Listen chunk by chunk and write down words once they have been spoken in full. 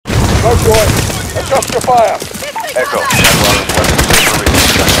No joy. Adjust your fire. Echo, Jaguar is weapons safe for reload.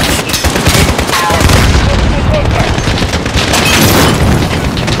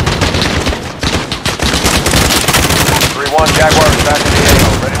 3-1, Jaguar is back in the AO,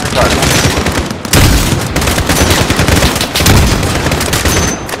 ready for target.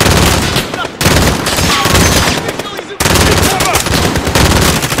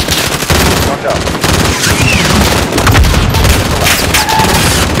 Watch out.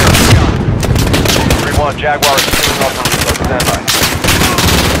 3-1, Jaguar is spinning off for reload. Stand by.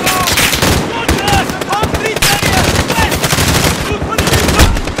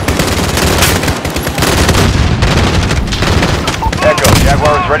 Echo,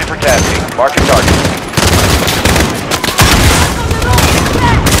 Jaguar is ready for tasking. Marking target.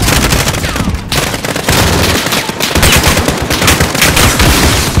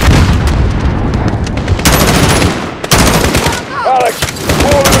 Alex,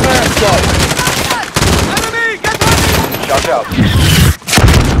 fall in an airstrike. Shots out.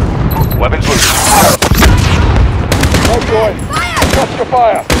 Weapons loose. No joy. Adjust your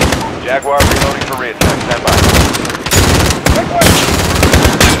fire. Jaguar reloading for reattack. Stand by.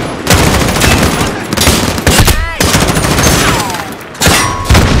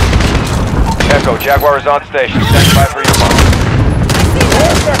 Echo, Jaguar is on station. Stand by for your mark.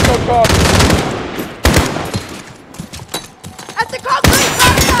 Where's Echo target? At the concrete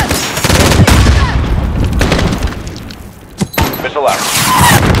barriers! Missile out.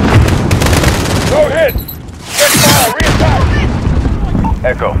 No hit. Get fire. Reattack.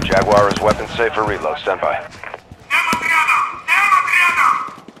 Echo, Jaguar is weapons safe for reload. Stand by.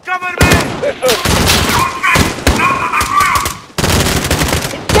 Listen.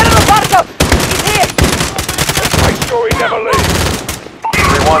 General Barkov! He's here! Let's make sure he never leaves.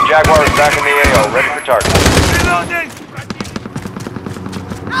 3-1, Jaguar is back in the AO, ready for target. Reloading!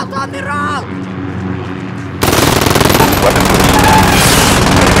 Out on the road! Weapons loose.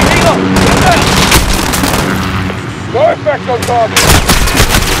 No effect on target.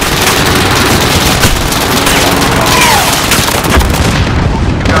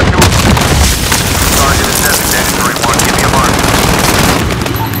 Target is designated 3-1. Give me a mark.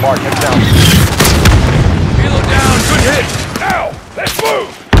 Mark, head down. Helo down. Good hit. Now, let's move.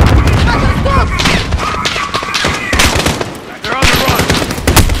 They're on the run.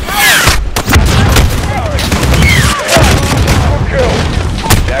 Good kill.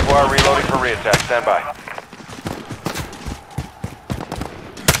 Jaguar reloading for reattack. Stand by.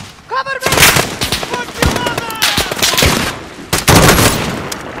 Cover me!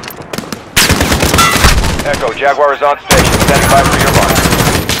 Echo, Jaguar is on station. Standing by for your mark.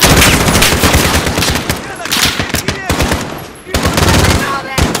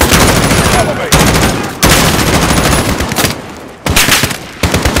 Cover me.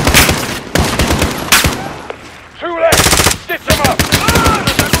 Two left. Stitch him up.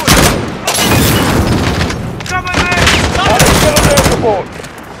 Cover me! Alex, get on their support.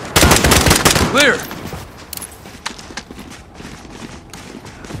 Clear!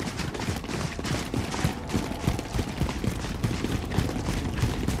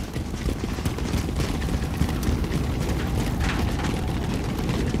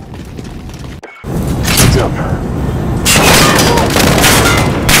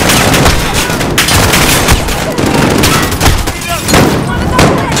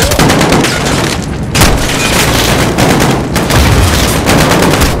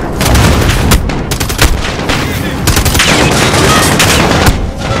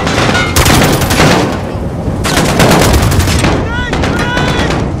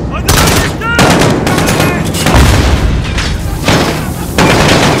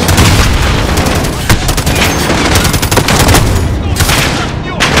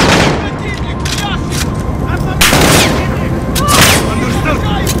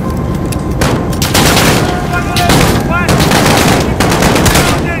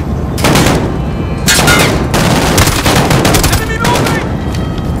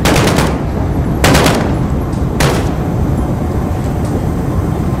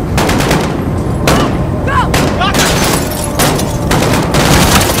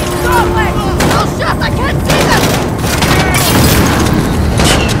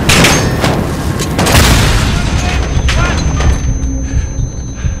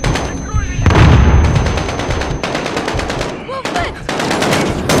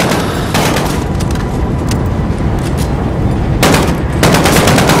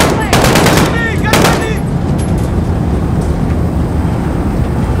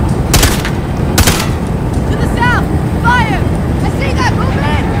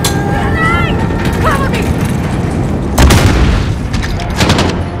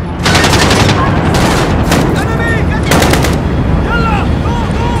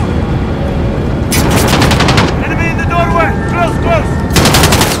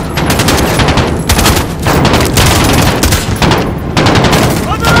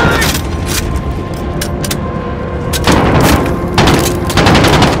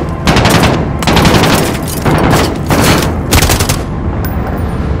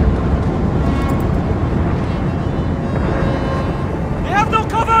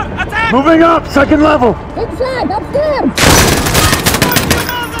 Moving up, second level. Inside, upstairs!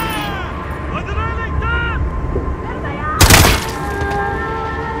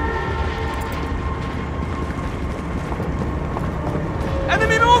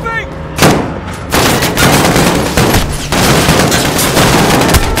 Enemy moving!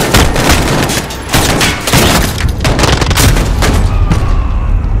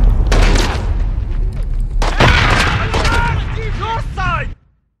 Your side!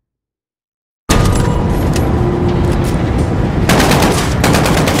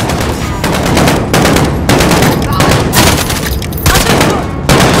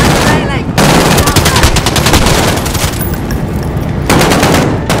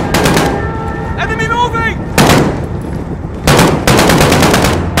 Enemy moving!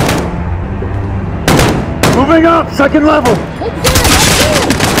 Moving up, second level.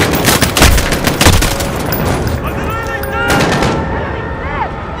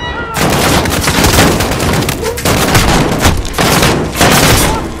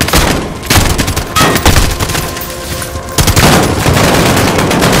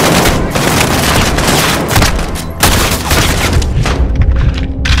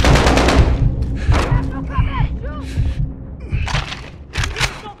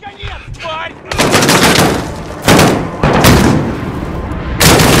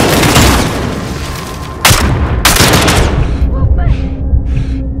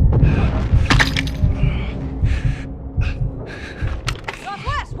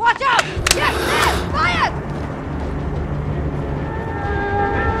 Northwest, watch out! Yes, yes, fire!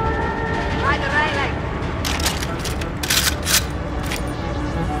 By the railing!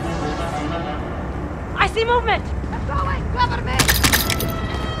 I see movement! I'm going! Cover me!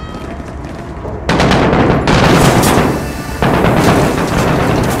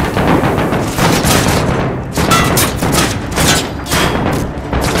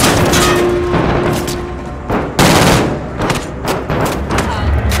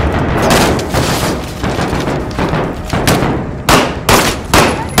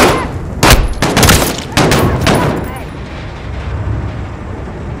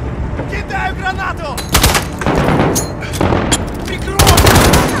 Кидаю гранату! Прикрой!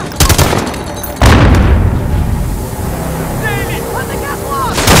 Цели! On the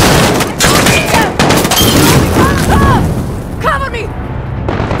catwalk! Cover me!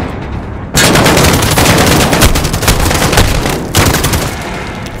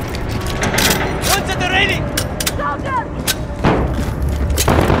 One's at the railing! Soldier!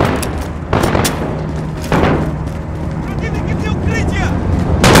 Противники для укрытия!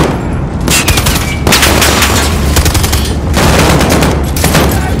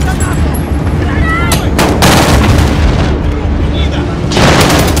 Кидаю гранату! Гнида!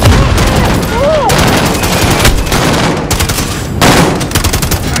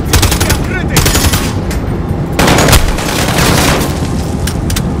 Противники открыты!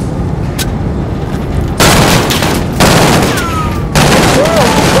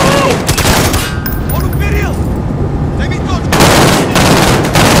 Он уперил! Займить точку!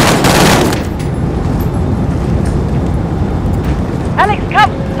 Alex,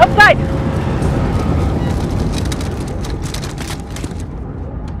 come! Outside!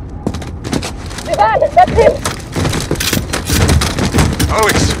 That's him!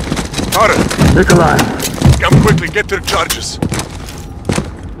 Alex! Tara! Nikolai. Come quickly, get their charges.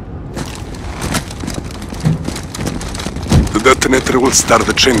 The detonator will start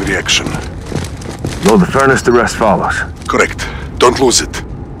the chain reaction. Load the furnace, the rest follows. Correct. Don't lose it.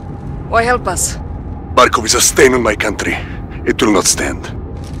 Why help us? Barkov is a stain on my country. It will not stand.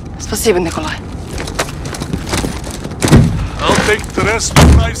 Спасибо, Nikolai. I'll take the rest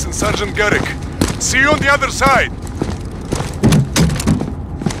with Knives and Sergeant Garrick. See you on the other side!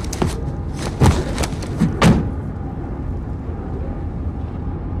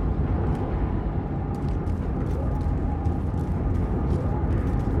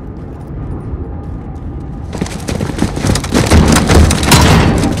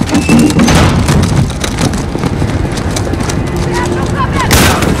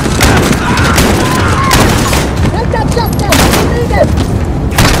 Let's have justice! We need it!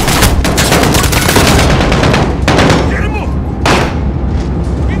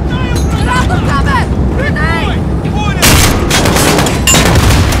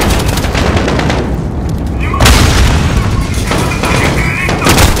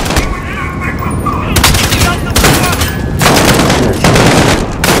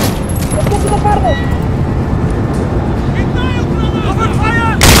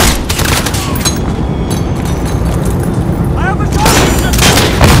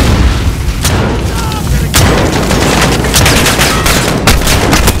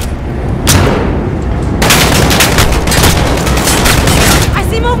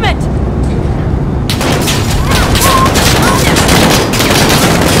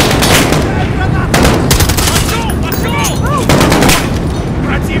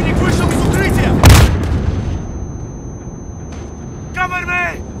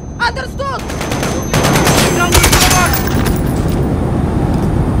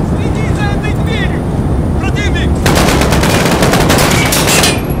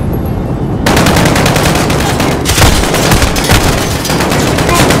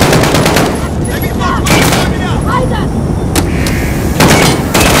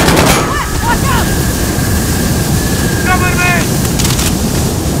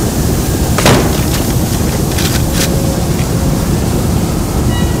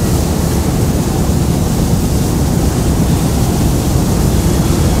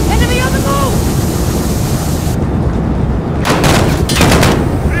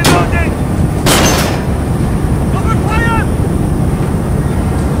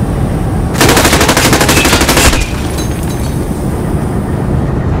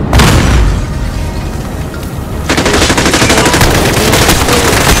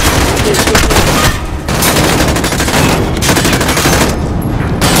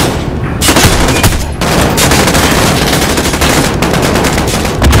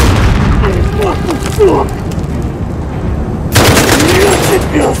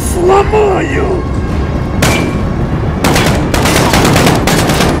 Come on, you!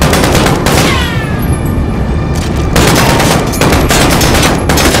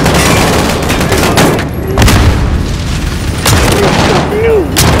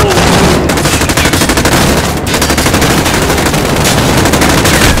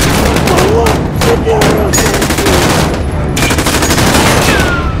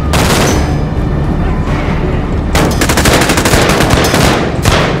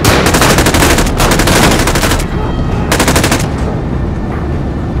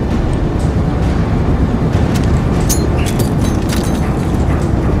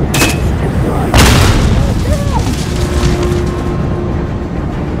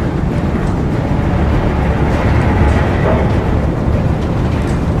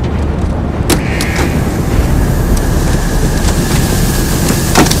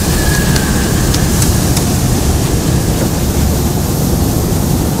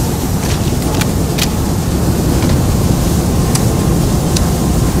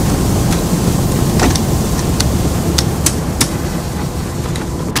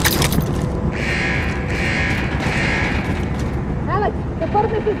 Alex, the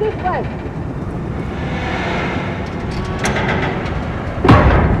furnace is this way.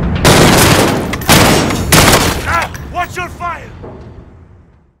 Ah! Watch your fire!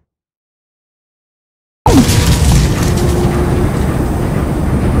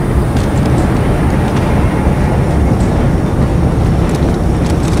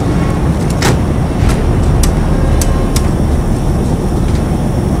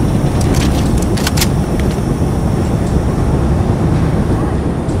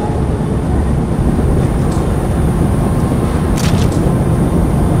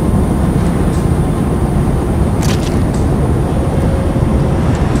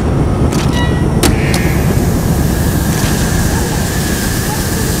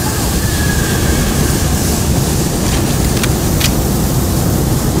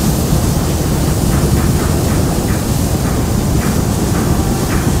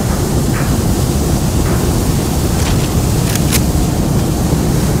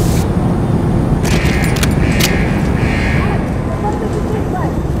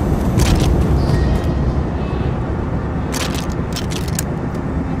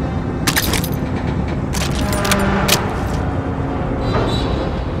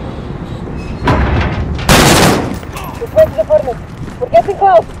 We're getting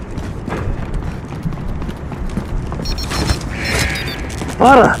close.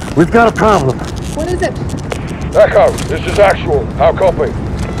 Farah, we've got a problem. What is it? Echo, this is Actual. How copy?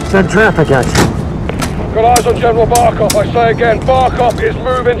 Send traffic at you. Got eyes on General Barkov. I say again, Barkov is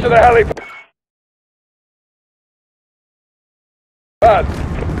moving to the helipad.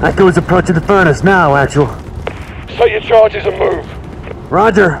 Echo is approaching the furnace now, Actual. Set your charges and move.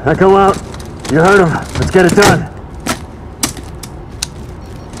 Roger, Echo out. You heard him. Let's get it done.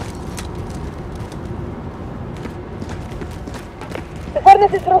 The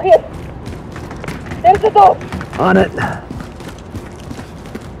furnace is through here. There's the door. On it.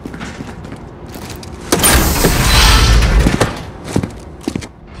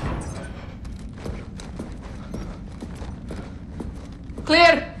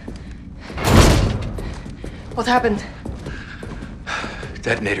 Clear! What happened?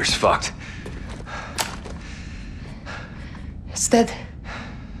 Detonator's fucked. It's dead.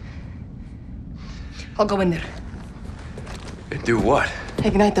 I'll go in there. And do what?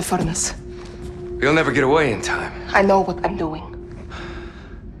 Ignite the furnace. We'll never get away in time. I know what I'm doing.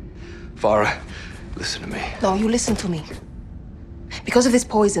 Farah, listen to me. No, you listen to me. Because of this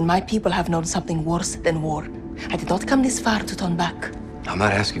poison, my people have known something worse than war. I did not come this far to turn back. I'm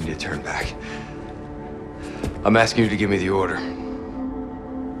not asking you to turn back. I'm asking you to give me the order.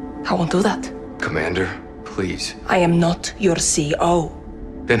 I won't do that. Commander, please. I am not your CO.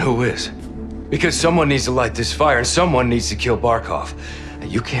 Then who is? Because someone needs to light this fire and someone needs to kill Barkov.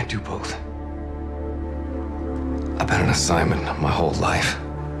 And you can't do both. I've been an assignment my whole life.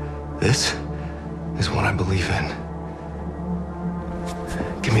 This is what I believe in.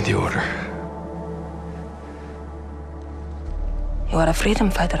 Give me the order. You are a freedom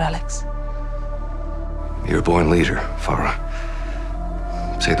fighter, Alex. You're a born leader, Farah.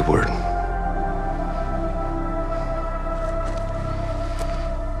 Say the word.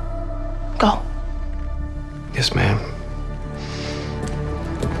 Go. Yes, ma'am.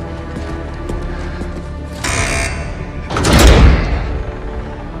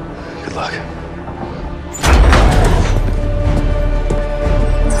 Good luck.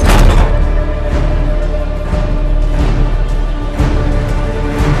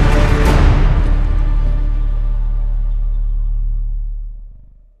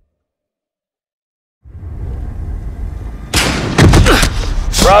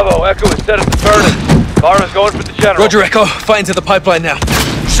 Bravo, Echo is set at the furnace. Bar is going for the general. Roger, Echo. Fighting to the pipeline now.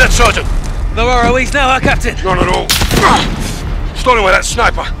 Set, Sergeant. No ROEs now, huh, Captain? None at all. Stolen with that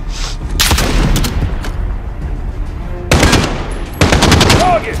sniper.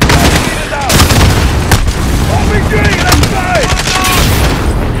 Target! Get it out! RPG, left side!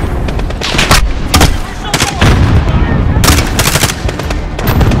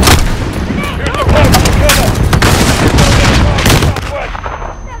 Here's the post for cover!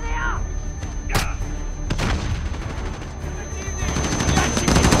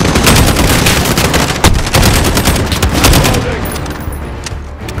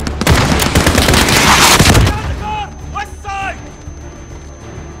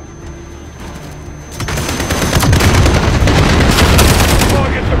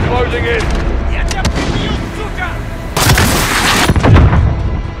 Closing in.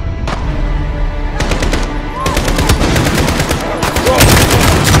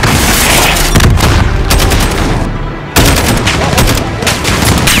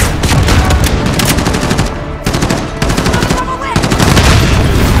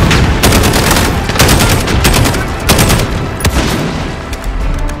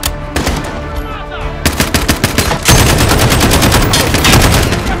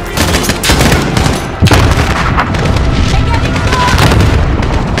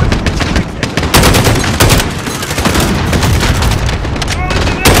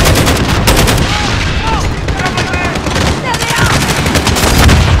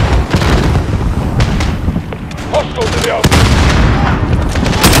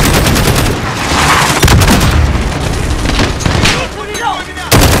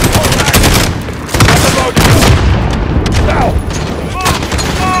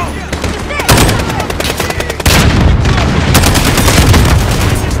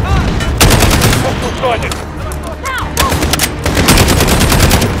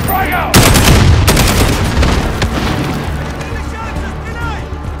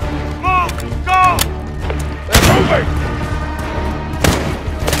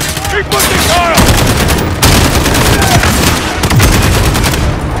 Keep pushing, Kyle!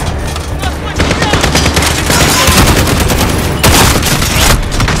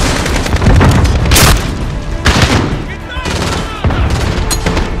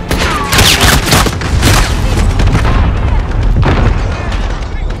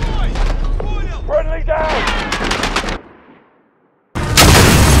 Friendly down!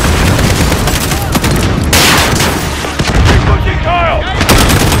 Keep pushing, Kyle!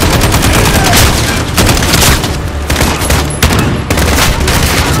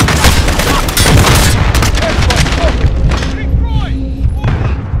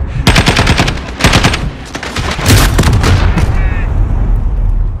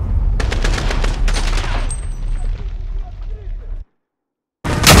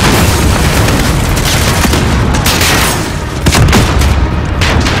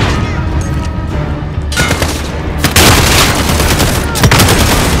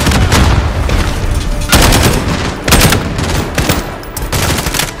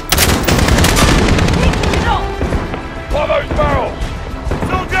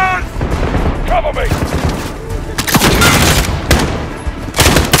 Cover me!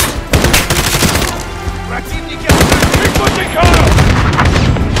 Keep pushing, Kyle!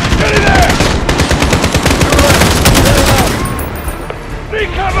 Get in there!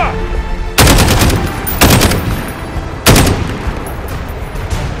 Need cover!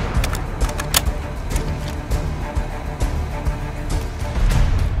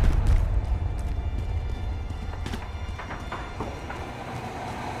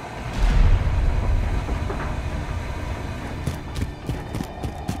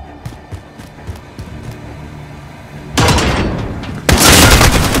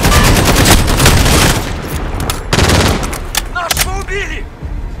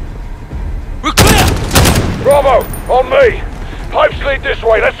 We're clear! Bravo! On me! Pipes lead this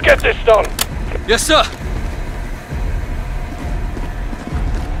way, let's get this done! Yes, sir.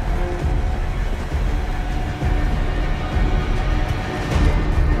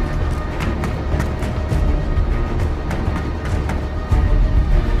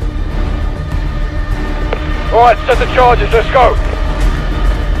 Alright, set the charges, let's go!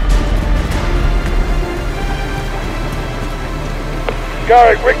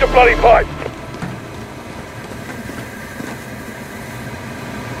 Garrick, rig the bloody pipe!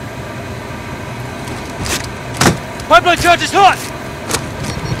 Pipeline charge is hot!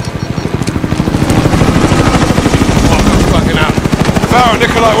 Fucking out. Фау,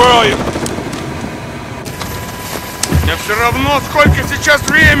 Николай, where are you? Мне все равно, сколько сейчас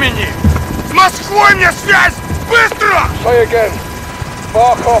времени! С Москвой мне связь! Быстро! Say again.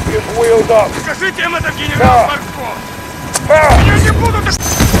 Barkov is wheeled up. Скажите им это, генерал Барков! Я не буду...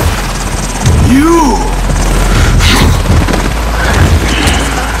 You!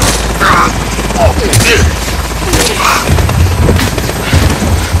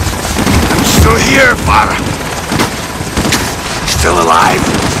 I'm still here, father. Still alive.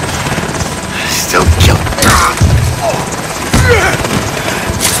 Still killing.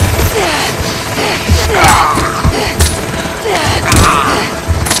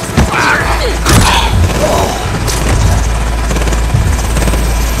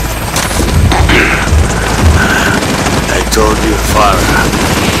 I told you, father,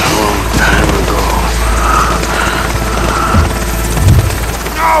 a long time ago.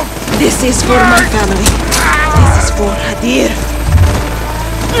 This is for my family. This is for Hadir.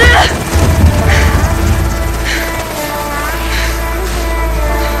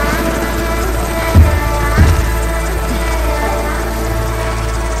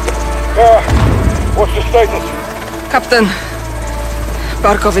 What's the status? Captain,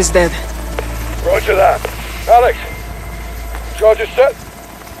 Barkov is dead. Roger that. Alex, charges set?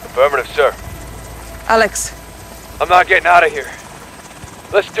 Affirmative, sir. Alex, I'm not getting out of here.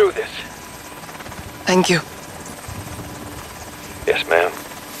 Let's do this. thank you. Yes, ma'am.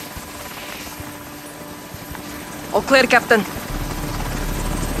 All clear, Captain.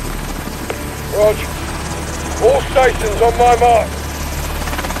 Roger. All stations on my mark.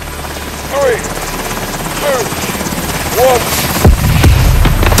 3, 2, 1.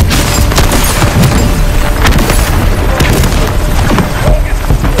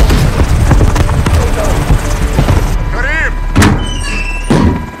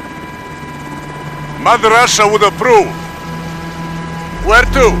 Mother Russia would approve. Where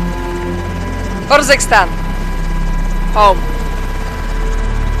to? Kazakhstan. Home.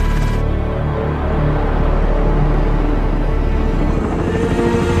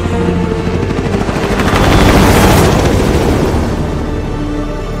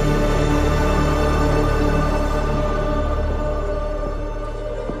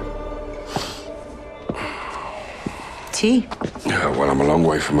 Tea. Yeah, well, I'm a long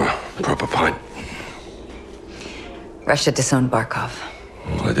way from a proper pint. Russia disowned Barkov.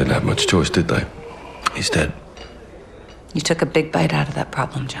 Well, they didn't have much choice, did they? He's dead. You took a big bite out of that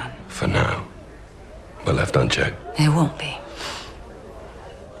problem, John. For now. But left unchecked. It won't be.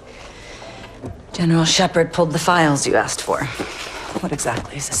 General Shepard pulled the files you asked for. What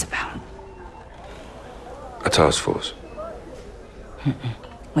exactly is this about? A task force.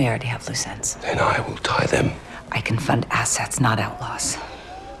 We already have loose ends. Then I will tie them. I can fund assets, not outlaws.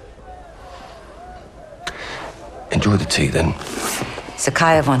 Enjoy the tea, then.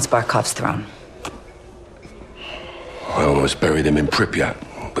 Zakhaev wants Barkov's throne. I almost buried him in Pripyat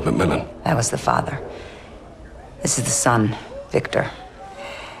with Macmillan. That was the father. This is the son, Victor.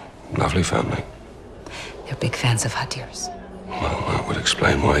 Lovely family. They're big fans of Hadir's. Well, that would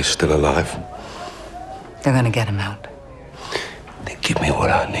explain why he's still alive. They're gonna get him out. Then give me what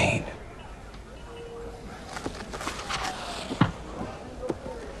I need.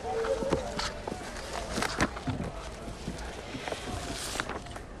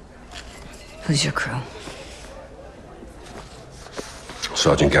 Who's your crew?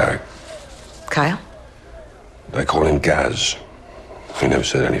 Sergeant Garrick. Kyle? They call him Gaz. He never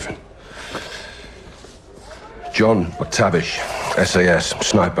said anything. John McTavish, SAS,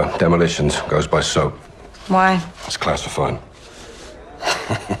 sniper, demolitions, goes by SOAP. Why? It's classified.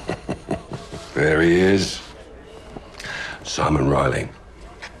 There he is. Simon Riley.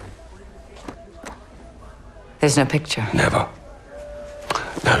 There's no picture. Never.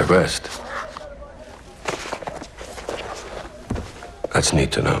 Now the rest. That's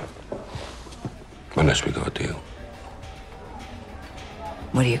neat to know. Unless we got a deal.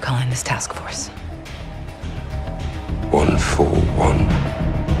 What are you calling this task force? 141.